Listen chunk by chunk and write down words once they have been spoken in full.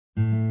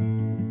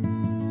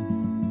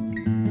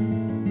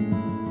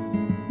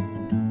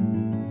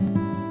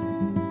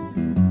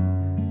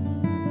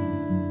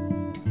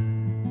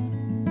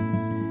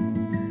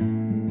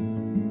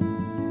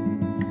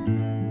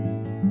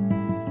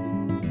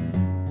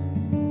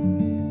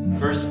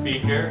first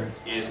speaker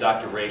is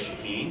Dr. Ray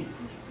Shaheen.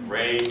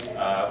 Ray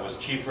was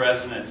chief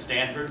resident at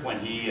Stanford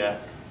when he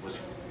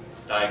was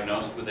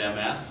diagnosed with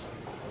MS.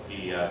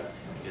 He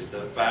is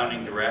the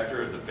founding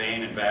director of the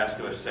Vein and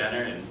Vascular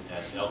Center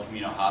at El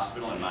Camino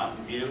Hospital in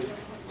Mountain View,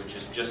 which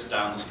is just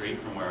down the street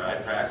from where I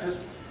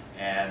practice.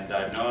 And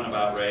I've known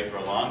about Ray for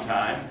a long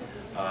time.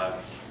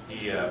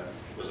 He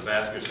was a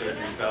vascular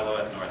surgery fellow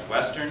at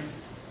Northwestern.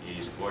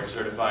 He's board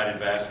certified in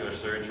vascular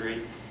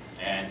surgery.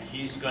 And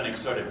he's going to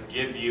sort of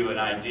give you an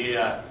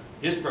idea,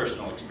 his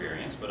personal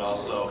experience, but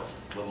also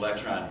a little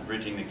lecture on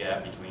bridging the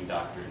gap between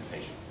doctor and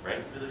patient. Right?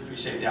 Really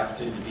appreciate the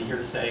opportunity to be here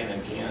today,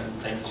 and again,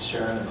 thanks to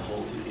Sharon and the whole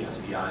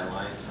CCSVI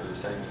Alliance for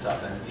setting this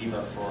up, and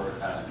VIVA for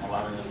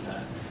allowing us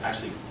to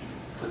actually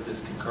put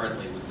this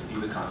concurrently with the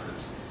VIVA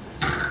conference.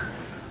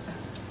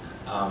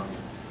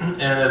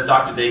 And as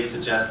Dr. Dake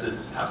suggested,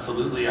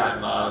 absolutely,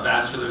 I'm a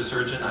vascular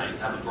surgeon. I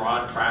have a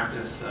broad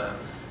practice.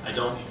 I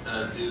don't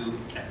do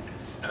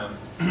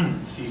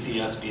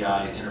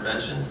CCSVI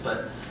interventions,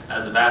 but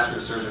as a vascular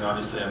surgeon,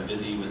 obviously I'm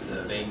busy with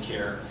vein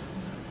care,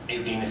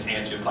 venous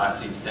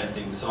angioplasty and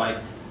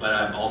stenting. But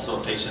I'm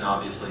also a patient,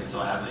 obviously, and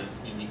so I have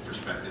a unique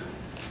perspective.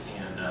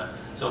 And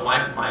so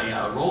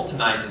my role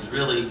tonight is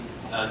really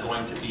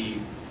going to be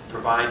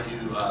provide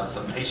you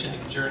some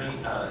patient journey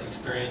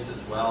experience,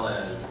 as well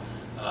as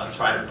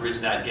try to bridge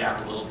that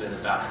gap a little bit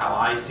about how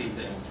I see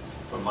things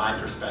from my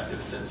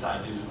perspective, since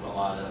I do a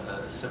lot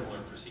of similar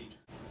procedures.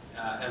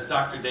 As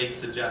Dr. Dake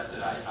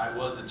suggested, I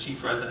was a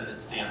chief resident at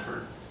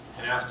Stanford,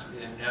 and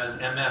as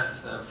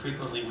MS,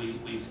 frequently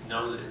we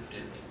know that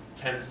it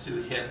tends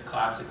to hit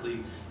classically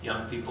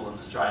young people in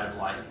the stride of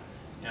life.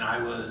 And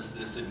I was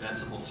this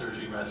invincible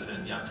surgery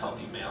resident, young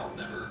healthy male,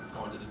 never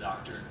going to the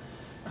doctor,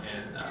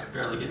 and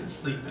barely getting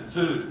sleep and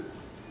food.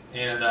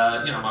 And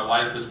you know, my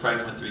wife was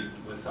pregnant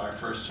with our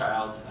first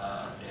child,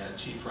 and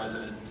chief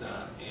resident,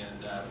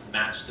 and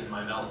matched in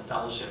my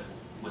fellowship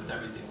with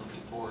everything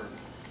looking forward.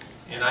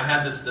 And I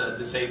had this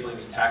disabling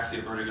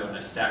ataxia, vertigo,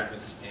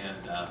 nystagmus,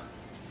 and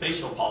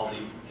facial palsy.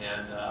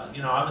 And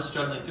you know, I was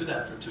struggling through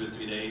that for 2 or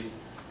 3 days,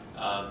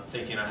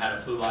 thinking I had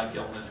a flu-like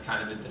illness,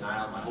 kind of in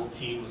denial. My whole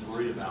team was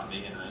worried about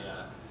me, and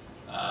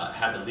I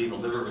had to leave a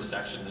liver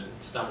resection and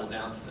stumble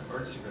down to the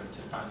emergency room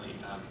to finally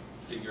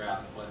figure out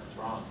what was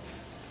wrong.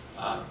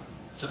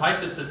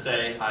 Suffice it to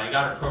say, I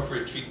got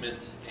appropriate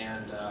treatment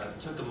and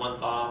took a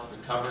month off,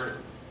 recovered,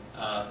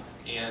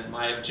 and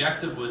my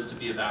objective was to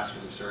be a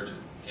vascular surgeon.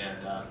 And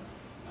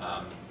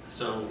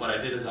so what I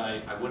did is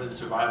I went in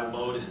survival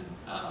mode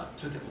and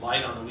took it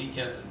light on the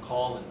weekends and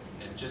called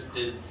and just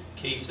did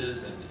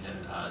cases, and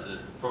the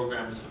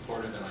program was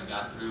supportive, and I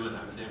got through, and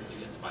I was able to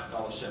get to my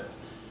fellowship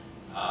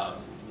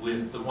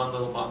with the one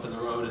little bump in the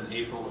road in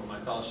April of my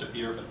fellowship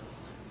year. But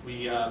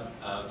we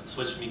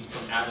switched me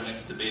from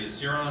Avonex to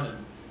beta-seron,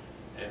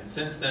 and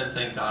since then,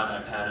 thank God,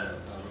 I've had a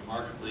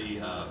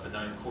remarkably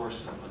benign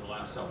course in the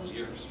last several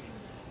years.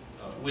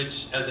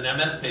 Which, as an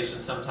MS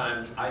patient,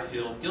 sometimes I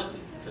feel guilty,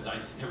 because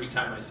every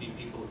time I see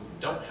people who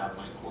don't have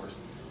my course,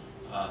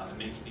 it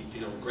makes me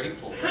feel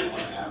grateful for what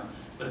I have.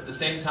 But at the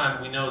same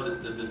time, we know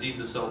that the disease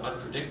is so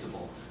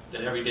unpredictable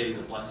that every day is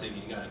a blessing.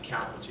 You got to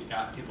count what you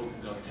got. People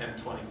can go 10,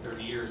 20,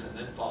 30 years and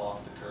then fall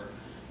off the curve.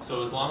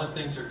 So as long as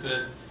things are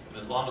good, and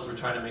as long as we're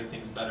trying to make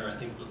things better, I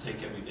think we'll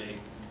take every day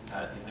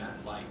in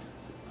that light.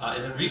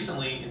 And then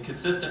recently, and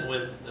consistent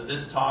with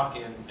this talk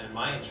and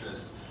my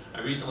interest,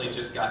 I recently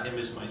just got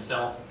imaged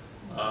myself,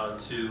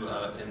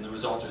 and the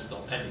results are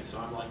still pending. So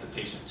I'm like a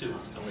patient too.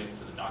 I'm still waiting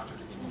for the doctor to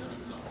give me those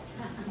results.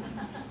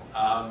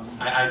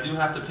 I do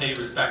have to pay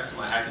respects to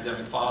my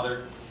academic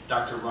father,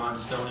 Dr. Ron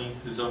Stoney,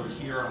 who's over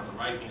here on the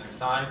right-hand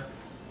side.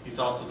 He's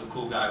also the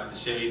cool guy with the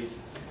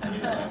shades. And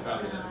he's like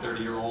probably a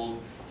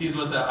 30-year-old. He's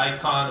with the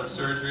icon of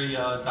surgery,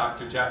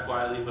 Dr. Jack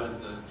Wiley, who has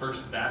the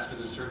first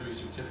vascular surgery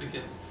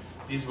certificate.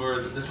 This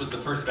was the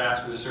first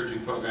vascular surgery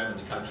program in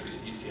the country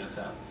at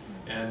UCSF.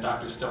 And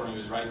Dr. Stoney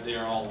was right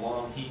there all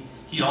along.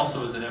 He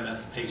also is an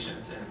MS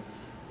patient. And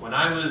when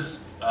I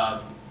was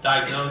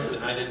diagnosed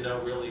and I didn't know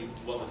really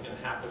what was going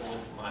to happen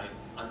with my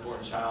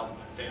unborn child,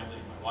 my family,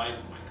 my wife,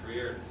 and my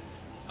career,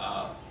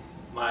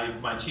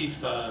 my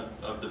chief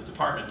of the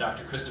department,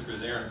 Dr. Christopher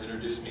Zarens,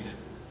 introduced me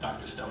to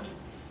Dr. Stoney.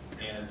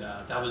 And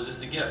that was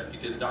just a gift,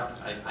 because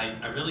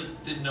I really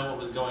didn't know what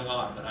was going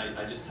on, but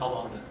I just held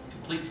on to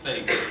complete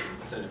faith.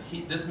 I said,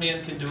 if this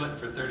man can do it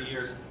for 30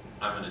 years,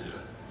 I'm going to do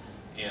it.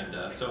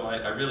 And so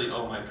I really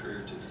owe my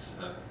career to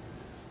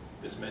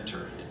this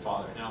mentor and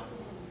father. Now,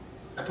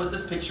 I put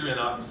this picture in,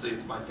 obviously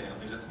it's my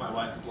family. That's my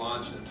wife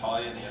Blanche,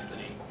 Natalia, and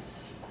Anthony.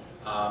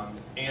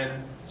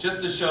 And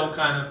just to show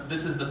kind of,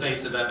 this is the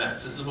face of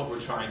MS. This is what we're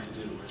trying to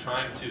do. We're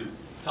trying to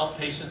help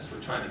patients.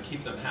 We're trying to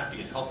keep them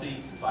happy and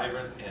healthy and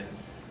vibrant, and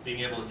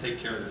being able to take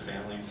care of their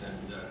families.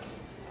 And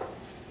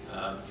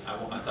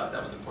I thought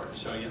that was important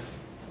to show you.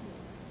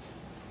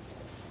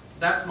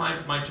 That's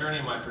my journey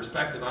and my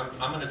perspective.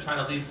 I'm going to try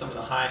to leave some of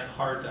the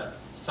hard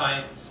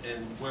science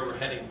and where we're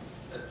heading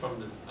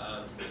from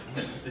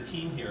the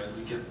team here as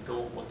we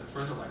go with the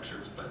further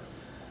lectures. But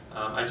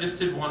I just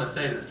did want to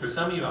say that for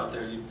some of you out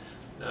there,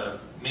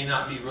 may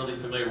not be really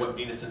familiar what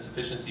venous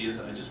insufficiency is,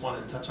 and I just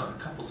wanted to touch on a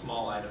couple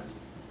small items.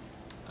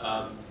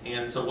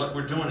 And so what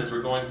we're doing is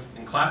we're going,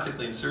 and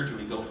classically in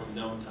surgery, we go from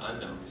known to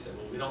unknown. We say,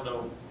 well, we don't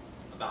know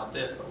about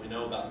this, but we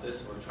know about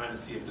this, and we're trying to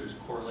see if there's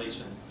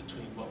correlations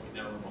between what we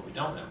know and what we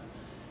don't know.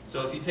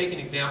 So if you take an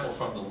example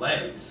from the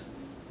legs,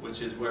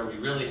 which is where we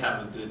really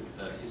have a good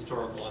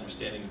historical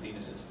understanding of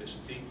venous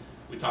insufficiency,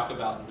 we talk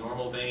about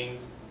normal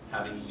veins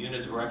having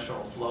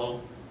unidirectional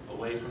flow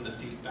away from the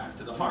feet back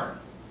to the heart.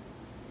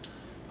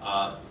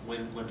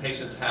 When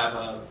patients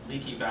have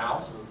leaky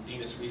valves or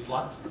venous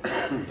reflux,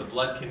 the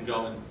blood can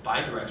go in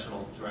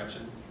bidirectional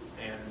direction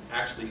and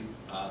actually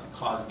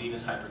cause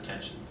venous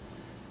hypertension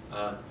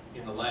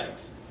in the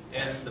legs.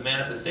 And the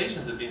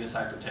manifestations of venous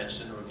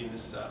hypertension or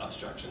venous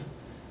obstruction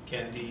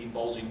can be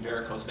bulging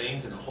varicose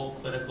veins and a whole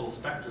clinical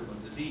spectrum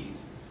of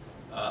disease.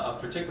 Of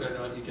particular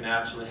note, you can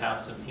actually have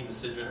some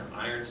hemosiderin or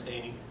iron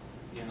staining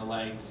in the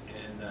legs,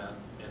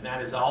 and that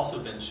has also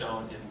been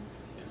shown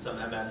in some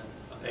MS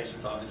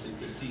patients, obviously,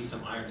 to see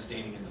some iron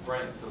staining in the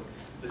brain. So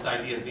this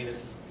idea of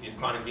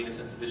chronic venous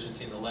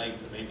insufficiency in the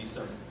legs, there may be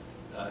some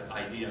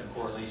idea of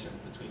correlations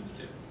between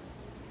the two.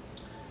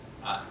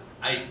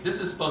 This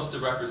is supposed to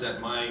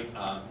represent my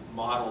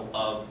model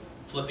of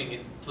flipping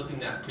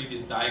that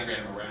previous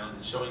diagram around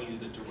and showing you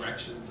the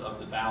directions of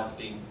the valves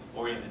being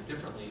oriented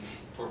differently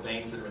for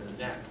veins that are in the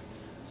neck.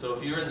 So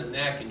if you're in the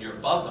neck and you're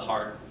above the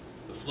heart,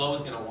 the flow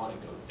is going to want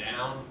to go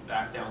down,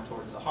 back down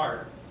towards the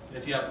heart. And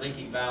if you have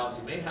leaky valves,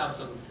 you may have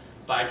some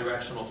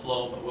bidirectional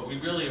flow, but what we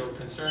really are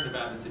concerned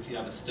about is if you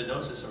have a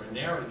stenosis or a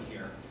narrowing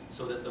here,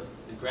 so that the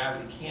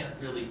gravity can't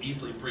really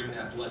easily bring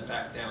that blood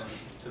back down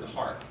to the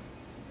heart.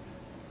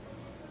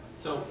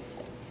 So,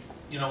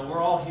 you know, we're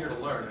all here to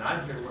learn, and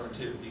I'm here to learn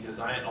too, because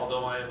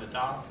although I am a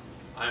doc,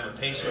 I'm a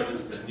patient,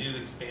 this is a new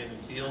expanding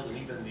field, and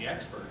even the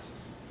experts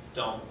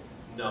don't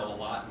know a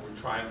lot, and we're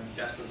trying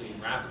desperately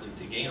and rapidly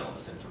to gain all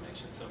this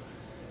information. So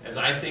as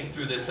I think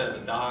through this as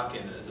a doc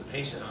and as a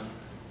patient,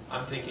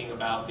 I'm thinking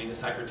about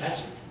venous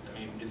hypertension. I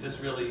mean, is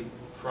this really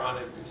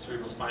chronic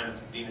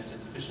cerebrospinal venous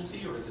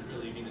insufficiency, or is it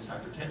really venous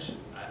hypertension?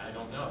 I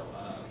don't know.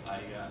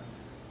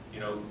 You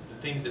know, the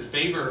things that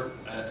favor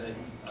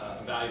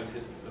a value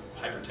of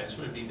hypertension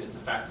would be the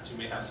fact that you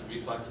may have some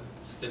reflux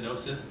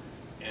stenosis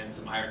and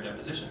some iron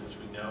deposition, which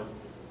we know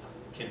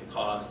can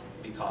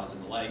be caused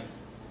in the legs.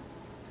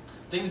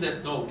 Things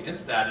that go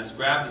against that is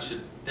gravity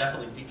should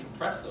definitely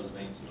decompress those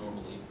veins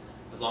normally,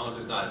 as long as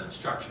there's not an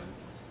obstruction.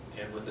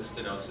 And with a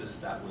stenosis,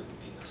 that would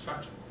be an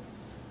obstruction.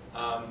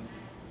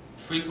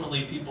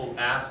 Frequently people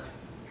ask,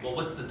 well,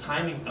 what's the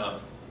timing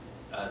of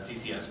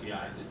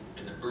CCSVI? Is it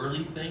an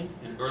early thing,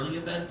 an early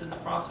event in the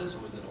process,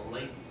 or is it a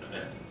late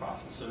event in the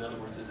process? So in other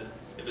words,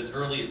 if it's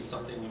early, it's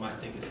something we might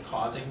think is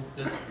causing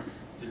this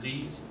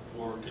disease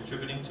or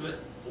contributing to it,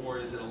 or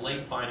is it a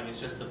late finding, it's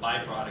just a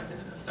byproduct and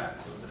an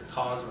effect? So is it a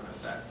cause or an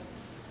effect?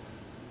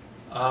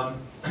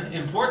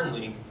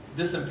 Importantly,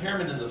 this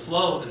impairment in the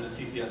flow in the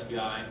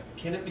CCSVI,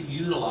 can it be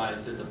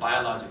utilized as a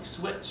biologic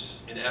switch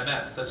in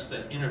MS such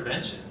that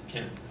intervention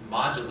can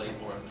modulate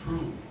or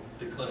improve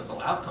the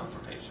clinical outcome for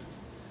patients?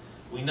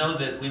 We know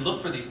that we look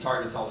for these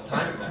targets all the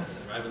time in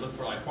medicine, right? We look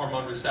for like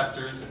hormone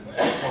receptors and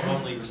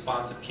hormonally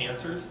responsive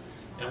cancers,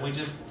 and we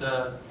just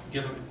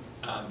give them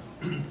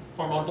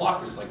hormone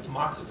blockers like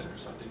tamoxifen or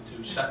something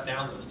to shut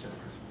down those tumors.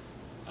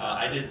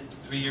 I did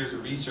 3 years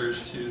of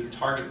research to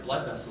target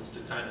blood vessels to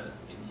kind of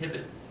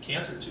inhibit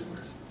cancer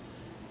tumors,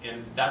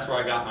 and that's where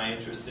I got my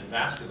interest in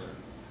vascular.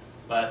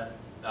 But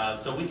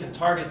so we can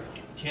target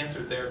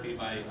cancer therapy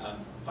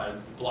by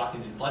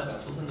blocking these blood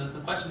vessels. And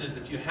the question is,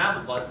 if you have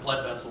a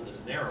blood vessel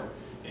that's narrow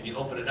and you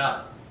open it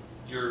up,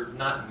 you're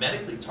not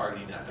medically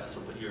targeting that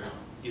vessel, but you're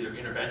either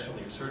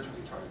interventionally or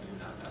surgically targeting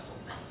that vessel.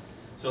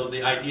 So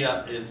the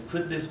idea is,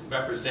 could this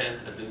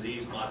represent a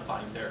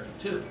disease-modifying therapy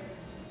too?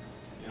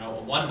 You know,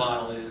 one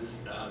model is,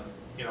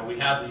 you know, we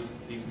have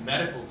these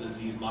medical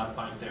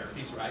disease-modifying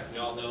therapies, right? We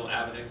all know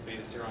Avonex,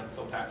 Betaseron,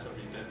 Copaxone,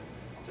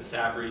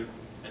 Tisabri,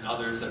 and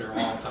others that are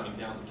all coming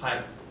down the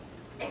pipe.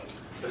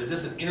 But is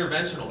this an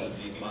interventional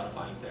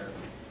disease-modifying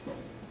therapy?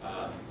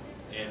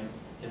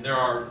 And there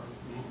are,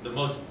 the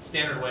most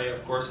standard way,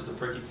 of course, is a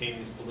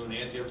percutaneous balloon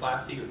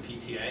angioplasty, or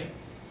PTA.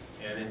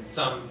 And in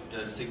some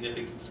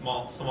significant,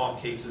 small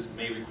cases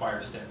may require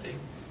stenting.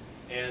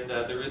 And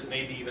there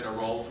may be even a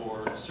role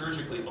for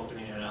surgically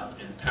opening it up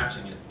and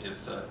patching it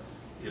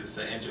if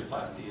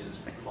angioplasty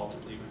is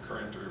multiply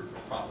recurrent or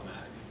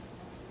problematic.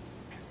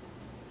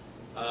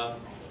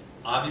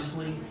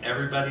 Obviously,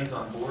 everybody's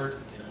on board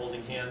and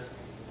holding hands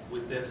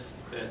with this.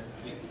 That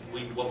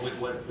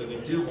what we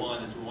do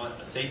want is we want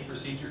a safe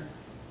procedure.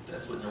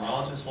 That's what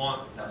neurologists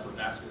want. That's what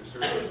vascular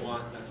surgeons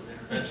want. That's what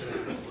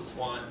interventionalists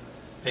want.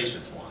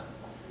 Patients want.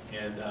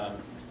 And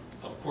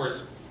of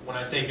course, when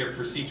I say here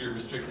procedure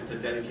restricted to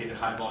dedicated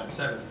high-volume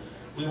centers,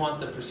 we want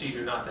the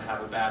procedure not to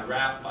have a bad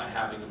rap by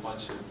having a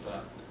bunch of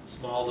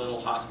small little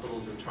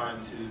hospitals who are trying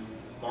to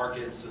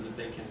market so that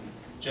they can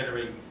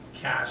generate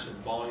cash and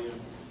volume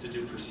to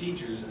do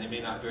procedures, and they may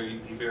not be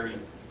very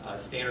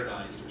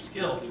standardized or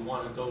skilled. We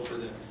want to go for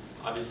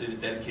obviously the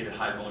dedicated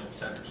high-volume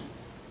centers.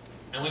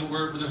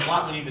 there's a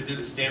lot we need to do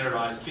to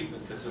standardize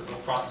treatment, because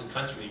across the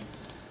country,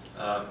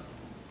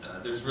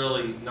 there's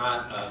really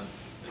not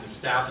an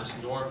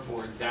established norm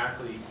for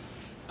exactly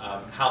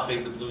how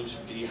big the balloon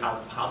should be,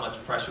 how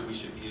much pressure we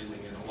should be using,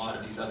 and a lot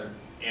of these other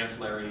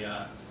ancillary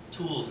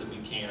tools that we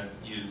can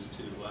use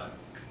to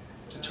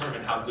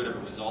determine how good of a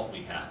result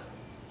we have.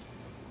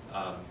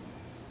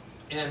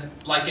 And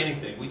like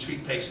anything, we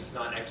treat patients,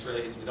 not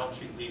x-rays. We don't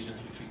treat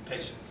lesions, we treat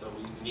patients. So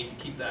we need to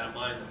keep that in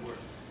mind, that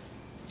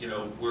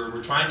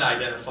we're trying to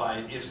identify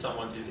if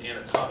someone is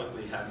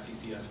anatomically has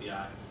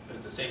CCSVI, but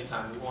at the same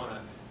time we want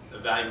to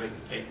evaluate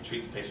the patient,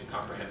 treat the patient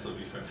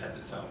comprehensively from head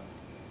to toe.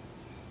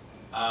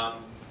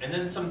 And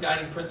then some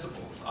guiding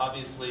principles.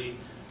 Obviously,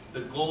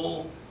 the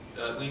goal,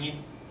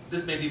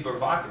 this may be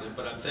provocative,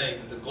 but I'm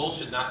saying that the goal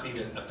should not be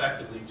to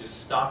effectively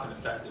just stop an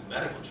effective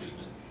medical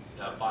treatment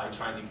by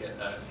trying to get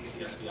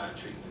CCSVI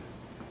treatment.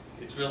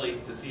 It's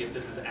really to see if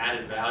this is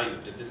added value,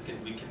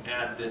 if we can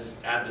add this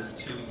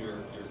to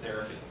your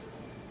therapy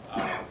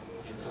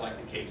in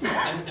selected cases.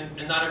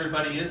 And not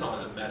everybody is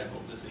on a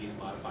medical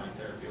disease-modifying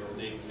therapy, or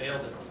they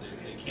failed it, or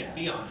they can't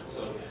be on it.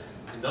 So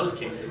in those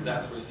cases,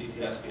 that's where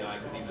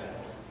CCSVI could even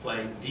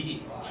play the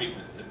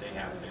treatment that they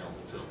have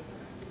available to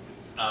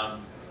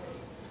them.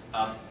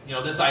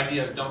 This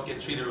idea of don't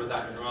get treated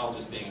without your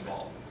neurologist being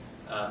involved.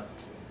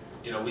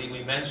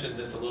 We mentioned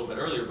this a little bit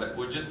earlier, but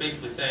we're just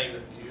basically saying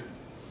that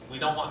we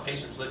don't want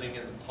patients living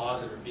in the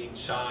closet or being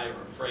shy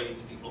or afraid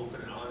to be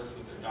open and honest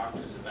with their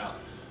doctors about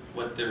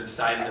what they're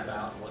excited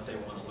about, and what they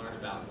want to learn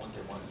about, and what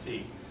they want to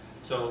see.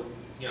 So,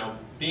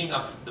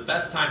 the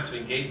best time to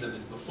engage them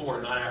is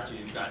before, not after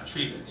you've gotten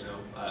treated.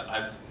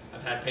 I've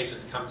had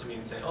patients come to me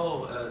and say,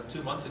 oh,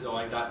 2 months ago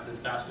I got this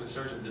vascular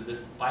surgeon did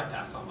this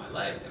bypass on my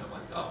leg, and I'm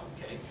like, oh,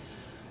 okay.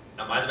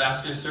 Am I the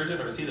vascular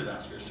surgeon, or is he the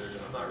vascular surgeon?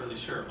 I'm not really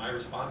sure. Am I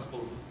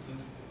responsible?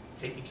 Who's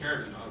taking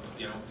care of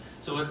you?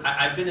 So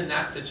I've been in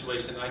that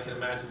situation, and I can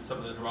imagine some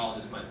of the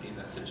neurologists might be in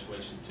that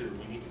situation too.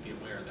 We need to be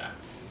aware of that.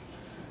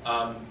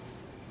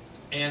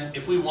 And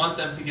if we want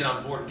them to get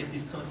on board, get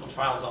these clinical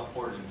trials off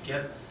board, and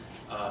get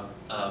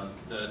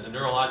the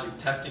neurologic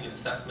testing and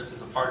assessments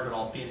as a part of it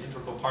all, be an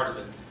integral part of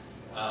it,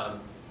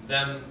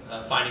 them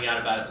finding out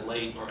about it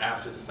late or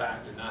after the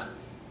fact, or not,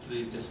 for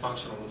these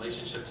dysfunctional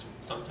relationships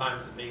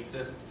sometimes that may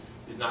exist,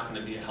 is not going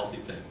to be a healthy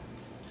thing.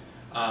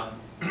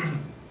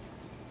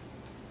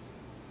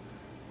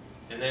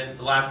 And then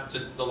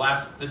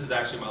this is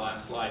actually my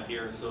last slide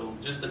here. So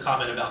just a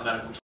comment about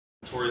medical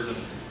tourism.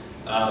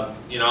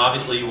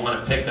 Obviously you want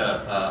to pick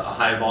a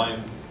high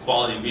volume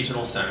quality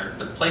regional center,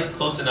 but place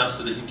close enough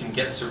so that you can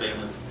get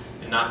surveillance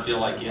and not feel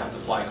like you have to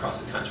fly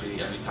across the country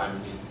every time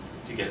you need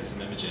to get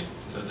some imaging.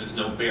 So there's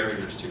no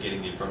barriers to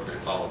getting the appropriate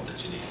follow-up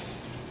that you need.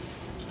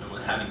 And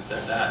with having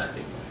said that, I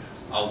think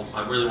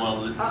I really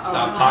want to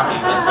stop talking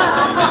and let the rest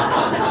of you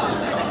guys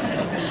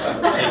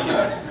talk. Thank you.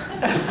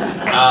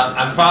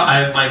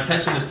 My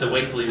intention is to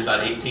wait till he's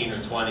about 18 or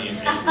 20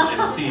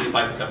 and see if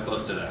I can come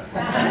close to that.